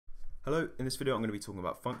Hello, in this video I'm going to be talking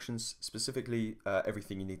about functions, specifically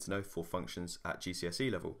everything you need to know for functions at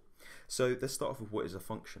GCSE level. So let's start off with what is a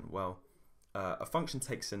function. Well, a function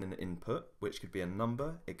takes in an input, which could be a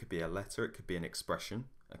number, it could be a letter, it could be an expression,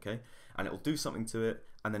 okay? And it will do something to it,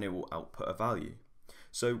 and then it will output a value.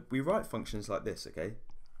 So we write functions like this, okay?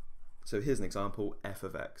 So here's an example, f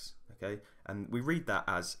of x, okay? And we read that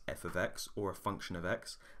as f of x, or a function of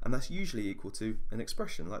x, and that's usually equal to an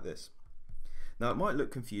expression like this. Now it might look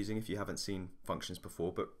confusing if you haven't seen functions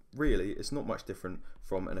before, but really it's not much different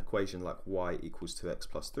from an equation like y equals 2x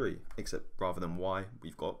plus 3, except rather than y,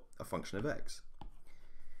 we've got a function of x.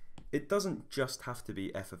 It doesn't just have to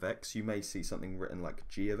be f of x, you may see something written like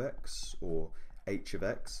g of x or h of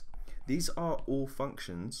x. These are all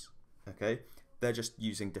functions, okay? They're just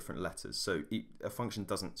using different letters, so a function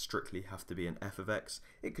doesn't strictly have to be an f of x,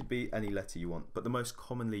 it could be any letter you want, but the most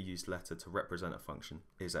commonly used letter to represent a function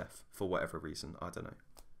is f, for whatever reason, I don't know.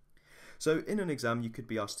 So in an exam you could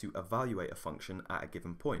be asked to evaluate a function at a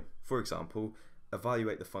given point. For example,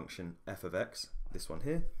 evaluate the function f of x, this one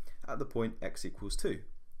here, at the point x equals 2.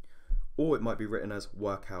 Or it might be written as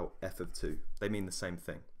work out f of 2, they mean the same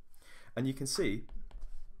thing. And you can see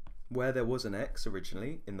where there was an x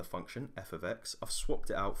originally in the function f of x, I've swapped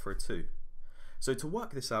it out for a 2. So to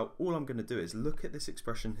work this out, all I'm going to do is look at this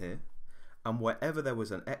expression here, and wherever there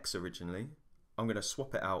was an x originally, I'm going to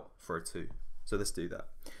swap it out for a 2. So let's do that.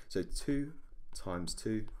 So 2 times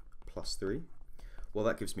 2 plus 3, well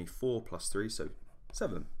that gives me 4 plus 3, so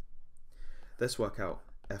 7. Let's work out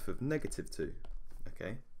f of negative 2,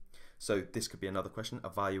 okay? So this could be another question,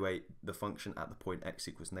 evaluate the function at the point x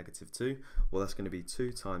equals negative 2. Well, that's going to be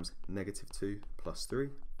 2 times negative 2 plus 3,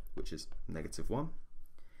 which is negative 1.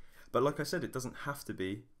 But like I said, it doesn't have to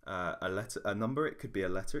be a number, it could be a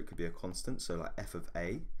letter, it could be a constant, so like f of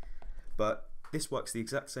a. But this works the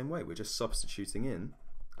exact same way, we're just substituting in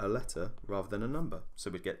a letter rather than a number. So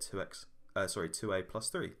we'd get 2a plus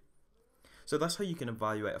 3. So that's how you can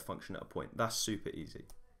evaluate a function at a point, that's super easy.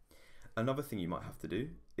 Another thing you might have to do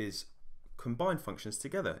is combine functions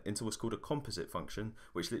together into what's called a composite function,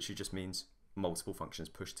 which literally just means multiple functions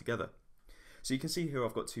pushed together. So you can see here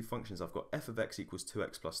I've got two functions. I've got f of x equals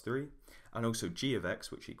 2x plus 3 and also g of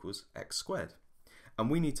x, which equals x squared. And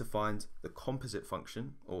we need to find the composite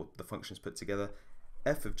function, or the functions put together,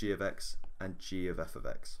 f of g of x and g of f of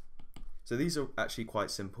x. So these are actually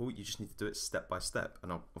quite simple, you just need to do it step by step,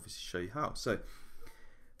 and I'll obviously show you how. So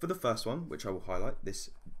for the first one, which I will highlight, this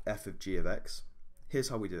f of g of x, here's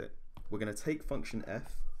how we do it. We're going to take function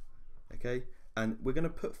f, okay, and we're going to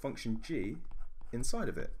put function g inside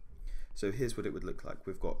of it. So here's what it would look like.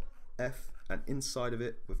 We've got f, and inside of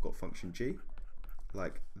it we've got function g,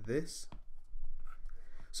 like this.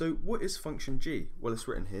 So what is function g? Well, it's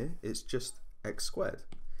written here, it's just x squared.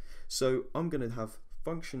 So I'm going to have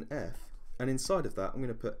function f, and inside of that I'm going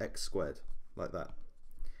to put x squared, like that.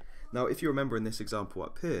 Now, if you remember in this example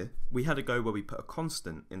up here, we had a go where we put a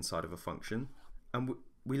constant inside of a function, and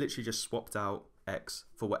we literally just swapped out x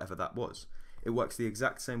for whatever that was. It works the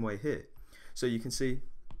exact same way here. So you can see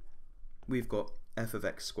we've got f of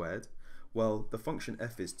x squared. Well, the function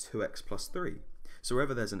f is 2x plus 3. So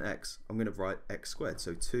wherever there's an x, I'm going to write x squared.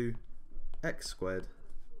 So 2x squared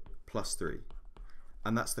plus 3.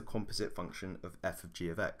 And that's the composite function of f of g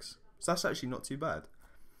of x. So that's actually not too bad.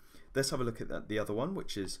 Let's have a look at the other one,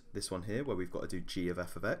 which is this one here, where we've got to do g of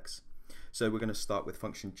f of x. So we're going to start with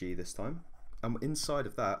function g this time, and inside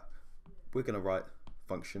of that we're going to write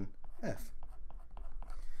function f.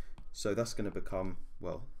 So that's going to become,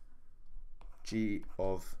 well, g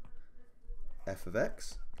of f of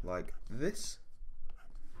x, like this.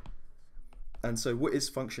 And so what is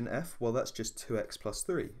function f? Well, that's just 2x plus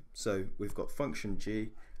 3. So we've got function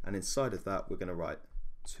g, and inside of that we're going to write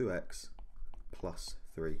 2x plus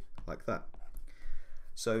 3, like that.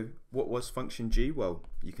 So what was function g? Well,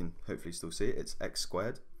 you can hopefully still see it, it's x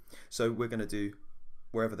squared. So we're going to do,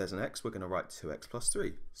 wherever there's an x, we're going to write 2x plus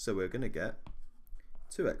 3. So we're going to get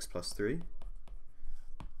 2x plus 3,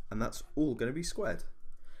 and that's all going to be squared.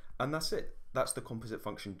 And that's it. That's the composite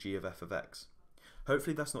function g of f of x.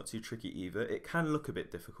 Hopefully that's not too tricky either. It can look a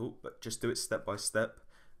bit difficult, but just do it step by step,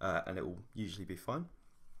 and it will usually be fine.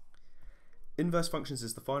 Inverse functions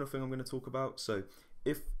is the final thing I'm going to talk about. So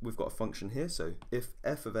if we've got a function here, so if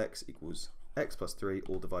f of x equals x plus 3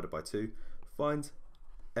 all divided by 2, find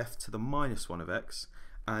f to the minus 1 of x,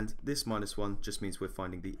 and this minus 1 just means we're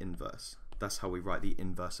finding the inverse. That's how we write the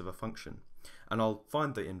inverse of a function. And I'll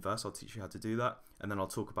find the inverse, I'll teach you how to do that, and then I'll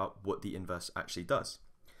talk about what the inverse actually does.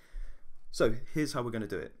 So here's how we're going to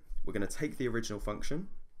do it. We're going to take the original function,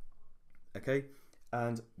 okay,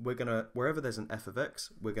 and we're going to, wherever there's an f of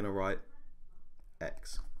x, we're going to write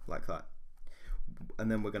x, like that. and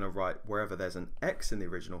then we're going to write wherever there's an x in the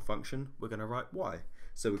original function, we're going to write y.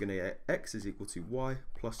 So we're going to get x is equal to y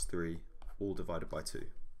plus 3 all divided by 2.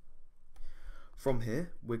 From here,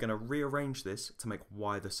 we're going to rearrange this to make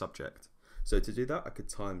y the subject. So to do that, I could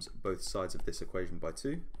times both sides of this equation by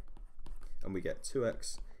 2, and we get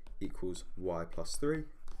 2x equals y plus 3,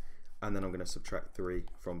 and then I'm going to subtract 3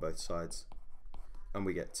 from both sides, and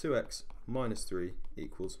we get 2x minus 3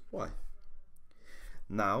 equals y.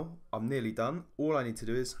 Now, I'm nearly done. All I need to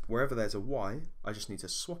do is, wherever there's a y, I just need to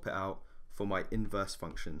swap it out for my inverse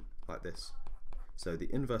function, like this. So the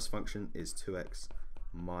inverse function is 2x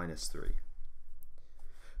minus 3.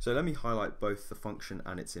 So let me highlight both the function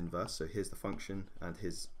and its inverse. So here's the function and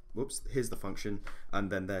here's the function,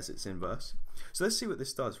 and then there's its inverse. So let's see what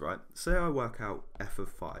this does, right? Say I work out f of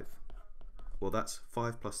 5. Well, that's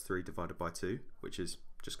 5 plus 3 divided by 2, which is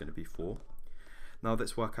just going to be 4. Now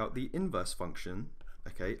let's work out the inverse function,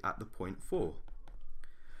 okay, at the point 4.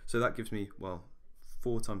 So that gives me, well,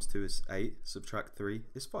 4 times 2 is 8, subtract 3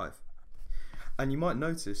 is 5. And you might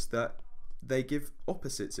notice that they give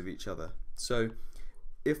opposites of each other. So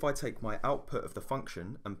if I take my output of the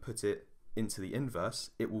function and put it into the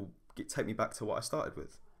inverse, it will take me back to what I started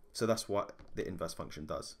with. So that's what the inverse function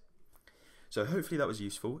does. So hopefully that was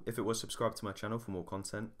useful. If it was, subscribe to my channel for more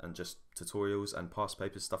content and just tutorials and past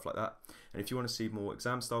papers, stuff like that. And if you want to see more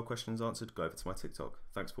exam style questions answered, go over to my TikTok.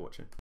 Thanks for watching.